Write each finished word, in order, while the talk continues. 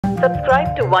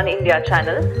Subscribe to One India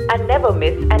channel and never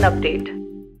miss an update.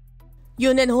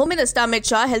 Union Home Minister Amit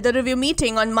Shah held a review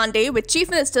meeting on Monday with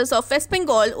Chief Ministers of West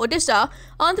Bengal, Odisha,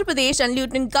 Andhra Pradesh and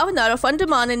Lieutenant Governor of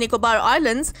Andaman and Nicobar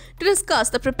Islands to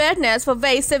discuss the preparedness for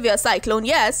very severe Cyclone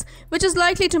Yaas, which is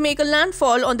likely to make a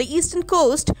landfall on the eastern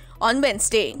coast on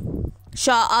Wednesday.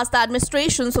 Shah asked the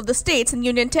administrations of the states and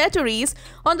union territories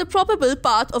on the probable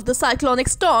path of the cyclonic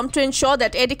storm to ensure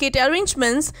that adequate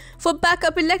arrangements for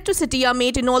backup electricity are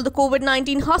made in all the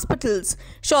COVID-19 hospitals.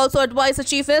 Shah also advised the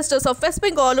chief ministers of West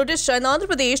Bengal, Odisha and Andhra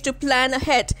Pradesh to plan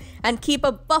ahead and keep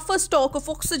a buffer stock of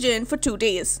oxygen for 2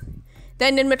 days. The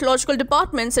Indian Meteorological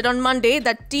Department said on Monday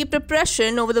that deep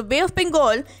depression over the Bay of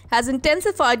Bengal has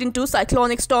intensified into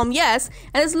cyclonic storm Yaas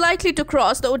and is likely to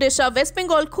cross the Odisha-West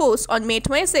Bengal coast on May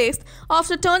 26th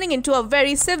after turning into a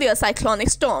very severe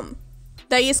cyclonic storm.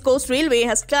 The East Coast Railway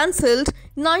has cancelled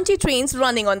 90 trains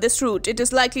running on this route. It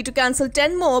is likely to cancel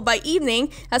 10 more by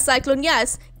evening as Cyclone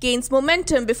Yaas gains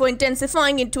momentum before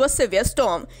intensifying into a severe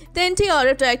storm. The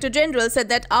NDRF Director General said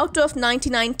that out of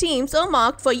 99 teams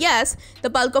earmarked for Yaas, the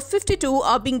bulk of 52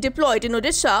 are being deployed in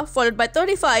Odisha, followed by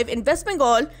 35 in West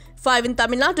Bengal, 5 in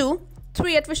Tamil Nadu,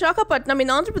 3 at Visakhapatnam in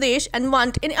Andhra Pradesh and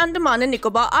 1 in Andaman and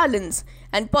Nicobar Islands,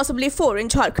 and possibly 4 in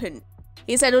Jharkhand.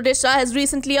 He said Odisha has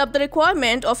recently upped the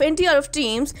requirement of NDRF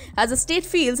teams as the state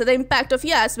feels that the impact of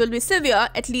Yaas will be severe,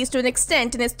 at least to an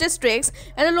extent in its districts,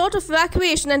 and a lot of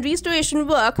evacuation and restoration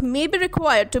work may be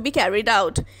required to be carried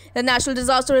out. The National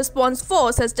Disaster Response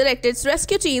Force has directed its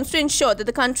rescue teams to ensure that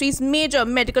the country's major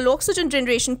medical oxygen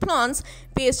generation plants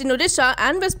based in Odisha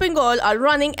and West Bengal are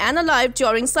running and alive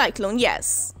during Cyclone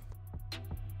Yaas.